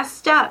removed, the last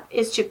step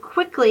is to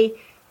quickly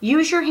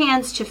use your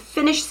hands to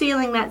finish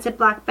sealing that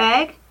Ziploc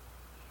bag.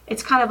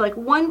 It's kind of like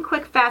one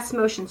quick fast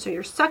motion. So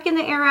you're sucking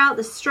the air out,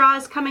 the straw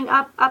is coming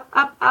up, up,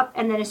 up, up,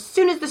 and then as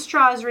soon as the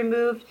straw is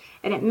removed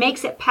and it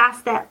makes it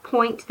past that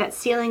point, that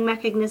sealing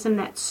mechanism,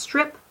 that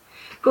strip,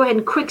 go ahead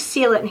and quick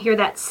seal it and hear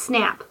that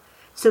snap.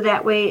 So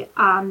that way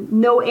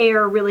no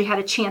air really had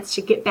a chance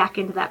to get back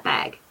into that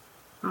bag.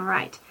 All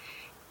right.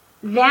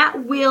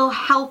 That will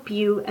help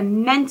you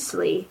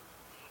immensely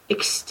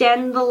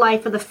extend the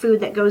life of the food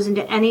that goes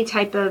into any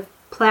type of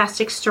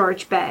plastic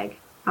storage bag.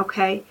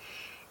 Okay.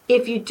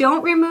 If you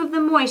don't remove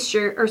the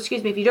moisture,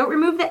 if you don't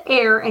remove the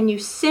air and you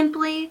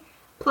simply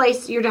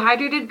place your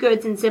dehydrated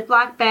goods in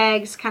Ziploc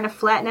bags, kind of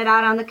flatten it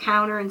out on the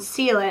counter and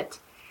seal it,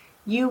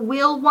 you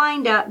will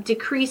wind up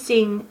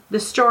decreasing the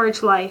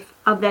storage life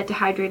of that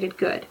dehydrated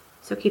good.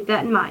 So keep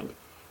that in mind.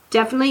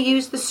 Definitely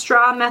use the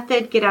straw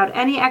method, get out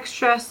any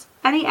excess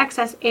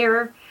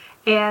air,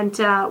 and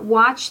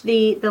watch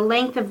the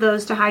length of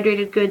those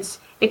dehydrated goods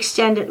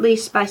extend at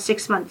least by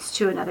 6 months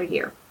to another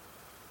year.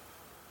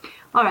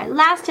 All right,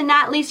 last and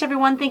not least,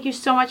 everyone, thank you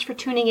so much for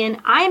tuning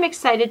in. I am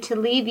excited to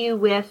leave you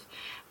with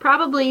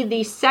probably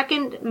the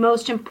second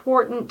most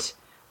important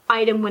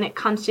item when it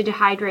comes to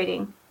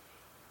dehydrating.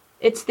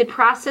 It's the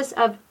process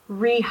of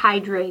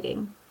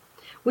rehydrating.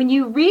 When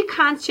you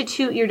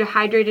reconstitute your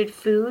dehydrated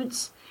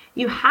foods,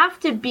 you have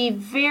to be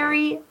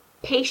very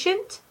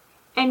patient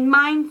and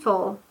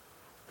mindful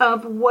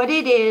of what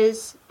it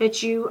is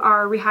that you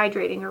are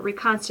rehydrating or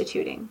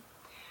reconstituting.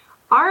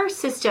 Our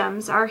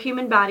systems, our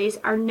human bodies,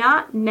 are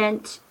not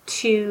meant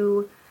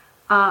to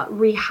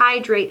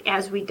rehydrate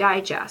as we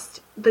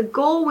digest. The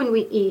goal when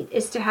we eat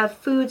is to have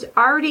foods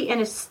already in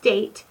a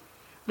state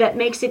that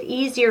makes it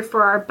easier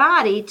for our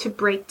body to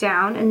break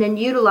down and then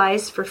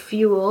utilize for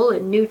fuel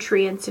and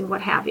nutrients and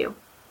what have you.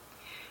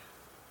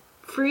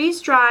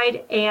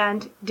 Freeze-dried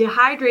and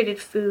dehydrated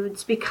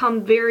foods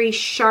become very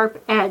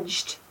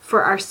sharp-edged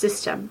for our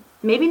system.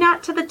 Maybe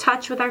not to the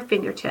touch with our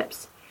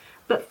fingertips,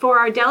 but for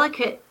our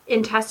delicate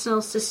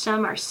intestinal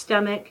system, our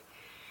stomach,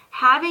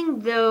 having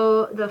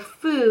the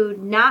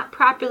food not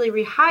properly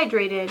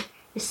rehydrated,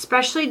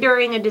 especially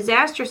during a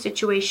disaster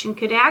situation,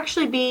 could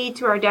actually be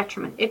to our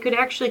detriment. It could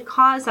actually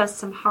cause us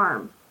some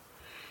harm.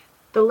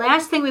 The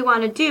last thing we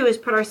want to do is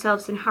put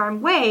ourselves in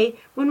harm's way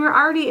when we're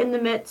already in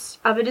the midst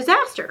of a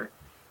disaster.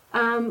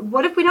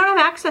 What if we don't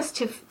have access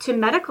to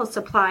medical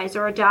supplies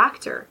or a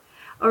doctor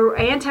or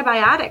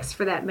antibiotics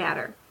for that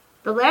matter?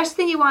 The last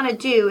thing you want to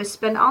do is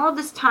spend all of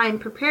this time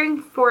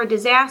preparing for a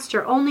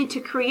disaster only to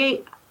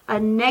create a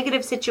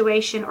negative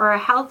situation or a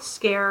health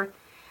scare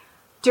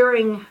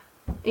during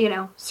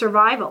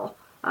survival,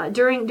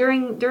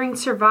 during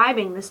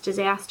surviving this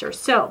disaster.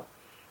 So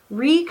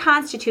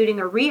reconstituting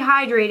or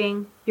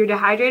rehydrating your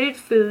dehydrated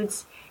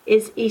foods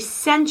is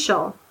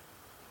essential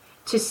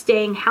to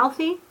staying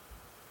healthy,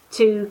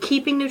 to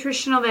keeping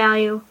nutritional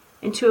value,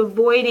 and to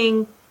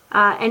avoiding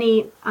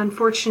any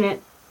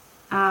unfortunate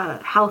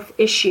health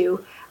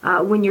issue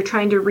when you're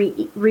trying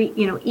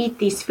to eat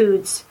these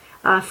foods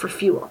for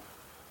fuel.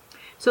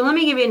 So let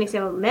me give you an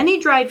example. Many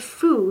dried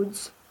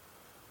foods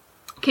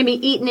can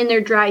be eaten in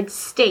their dried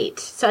state,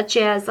 such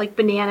as like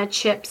banana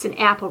chips and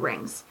apple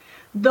rings.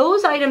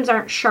 Those items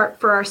aren't sharp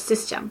for our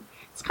system.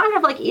 It's kind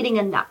of like eating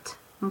a nut,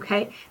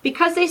 okay?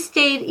 Because they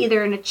stayed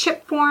either in a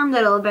chip form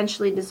that'll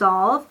eventually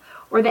dissolve,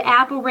 or the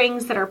apple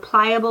rings that are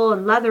pliable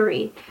and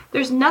leathery.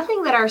 There's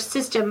nothing that our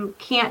system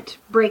can't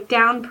break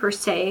down per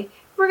se.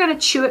 We're going to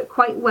chew it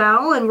quite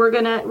well, and we're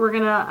gonna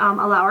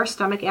allow our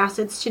stomach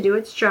acids to do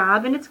its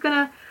job, and it's going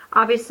to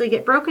obviously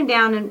get broken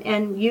down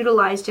and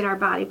utilized in our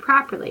body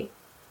properly.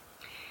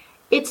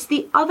 It's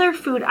the other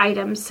food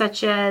items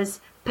such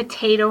as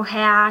potato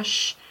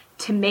hash,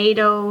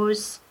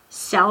 tomatoes,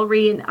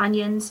 celery, and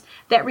onions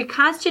that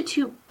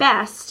reconstitute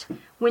best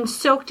when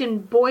soaked in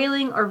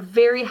boiling or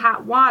very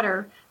hot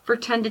water for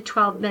 10 to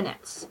 12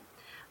 minutes.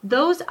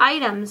 Those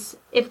items,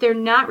 if they're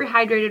not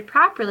rehydrated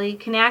properly,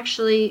 can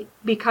actually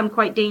become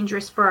quite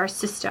dangerous for our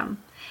system.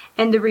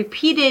 And the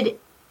repeated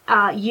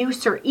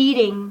use or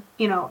eating,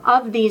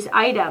 of these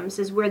items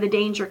is where the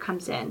danger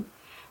comes in.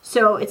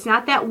 So it's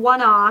not that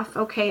one-off,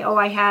 okay,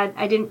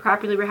 I didn't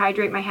properly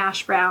rehydrate my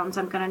hash browns,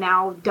 I'm going to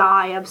now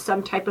die of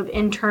some type of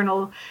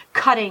internal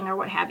cutting or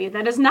what have you.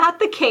 That is not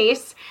the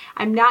case.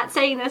 I'm not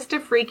saying this to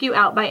freak you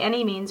out by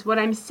any means. What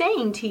I'm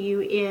saying to you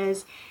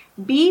is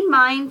be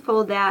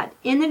mindful that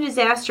in the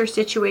disaster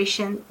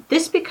situation,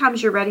 this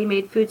becomes your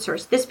ready-made food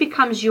source. This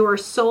becomes your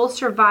sole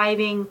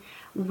surviving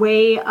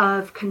way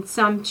of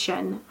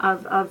consumption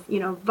of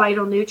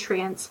vital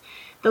nutrients.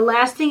 The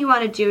last thing you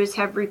want to do is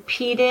have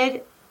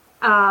repeated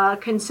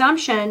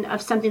consumption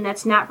of something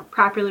that's not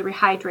properly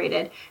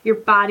rehydrated. Your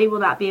body will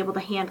not be able to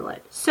handle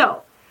it.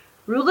 So,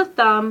 rule of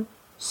thumb,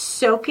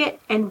 soak it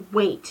and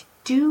wait.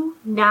 Do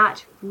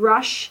not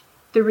rush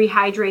the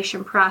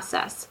rehydration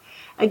process.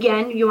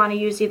 Again, you want to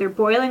use either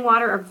boiling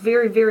water or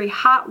very, very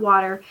hot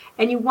water,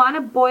 and you want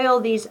to boil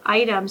these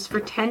items for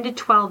 10 to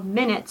 12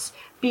 minutes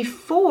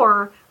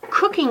before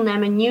cooking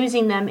them and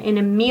using them in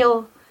a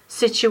meal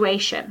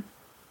situation.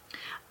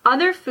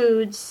 Other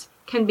foods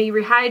can be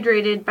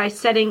rehydrated by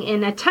setting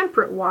in a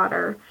temperate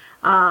water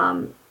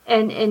and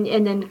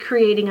then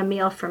creating a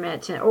meal from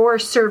it, or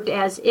served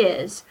as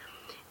is.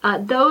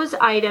 Those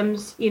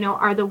items,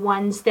 are the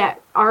ones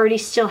that already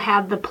still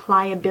have the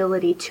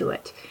pliability to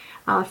it.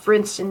 For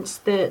instance,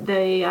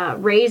 the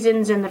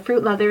raisins and the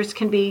fruit leathers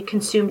can be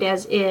consumed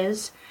as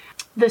is.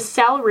 The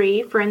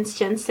celery, for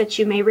instance, that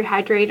you may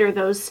rehydrate, or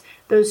those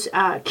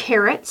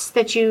carrots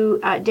that you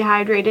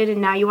dehydrated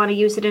and now you want to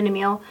use it in a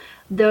meal,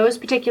 those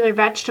particular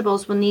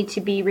vegetables will need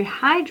to be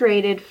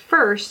rehydrated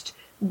first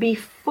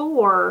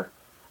before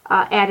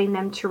adding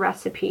them to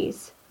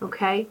recipes,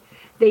 okay?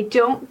 They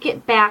don't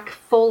get back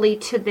fully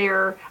to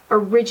their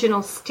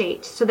original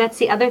state. So that's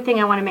the other thing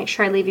I want to make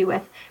sure I leave you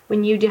with.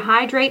 When you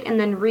dehydrate and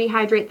then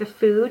rehydrate the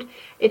food,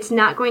 it's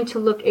not going to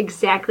look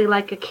exactly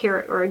like a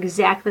carrot or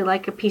exactly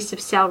like a piece of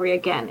celery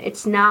again.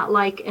 It's not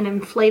like an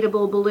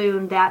inflatable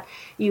balloon that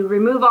you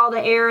remove all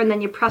the air and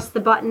then you press the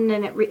button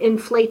and it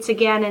inflates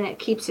again and it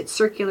keeps its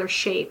circular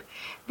shape.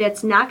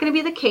 That's not going to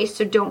be the case,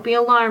 so don't be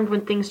alarmed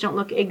when things don't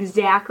look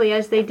exactly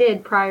as they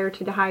did prior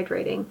to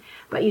dehydrating.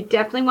 But you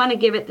definitely want to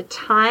give it the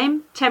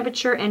time,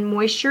 temperature, and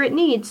moisture it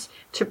needs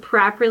to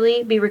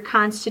properly be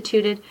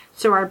reconstituted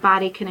so our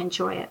body can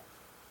enjoy it.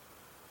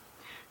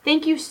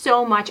 Thank you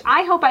so much.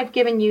 I hope I've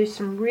given you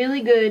some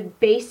really good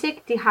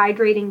basic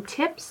dehydrating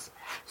tips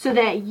so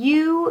that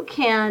you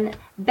can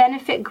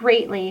benefit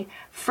greatly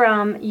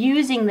from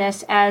using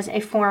this as a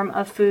form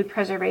of food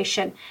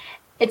preservation.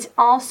 It's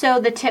also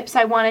the tips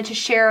I wanted to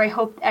share. I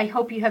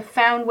hope you have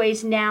found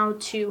ways now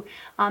to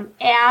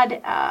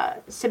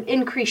add some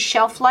increased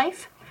shelf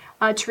life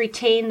to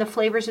retain the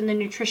flavors and the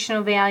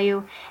nutritional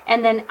value,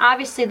 and then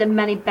obviously the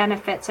many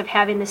benefits of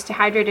having this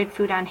dehydrated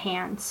food on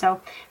hand. So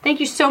thank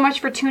you so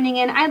much for tuning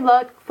in. I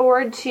look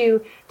forward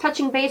to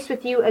touching base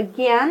with you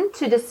again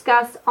to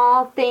discuss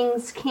all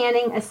things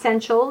canning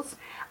essentials.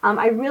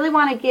 I really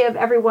want to give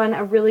everyone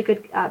a really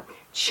good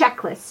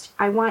checklist.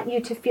 I want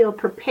you to feel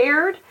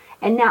prepared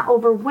and not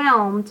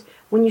overwhelmed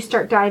when you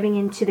start diving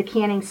into the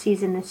canning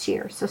season this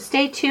year. So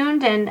stay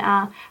tuned, and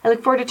I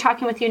look forward to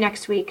talking with you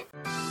next week.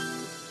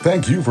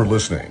 Thank you for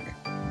listening.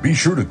 Be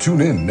sure to tune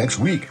in next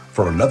week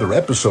for another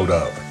episode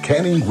of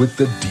Canning with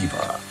the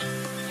Diva.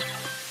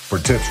 For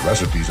tips,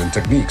 recipes, and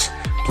techniques,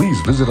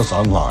 please visit us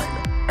online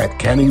at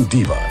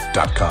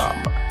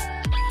canningdiva.com.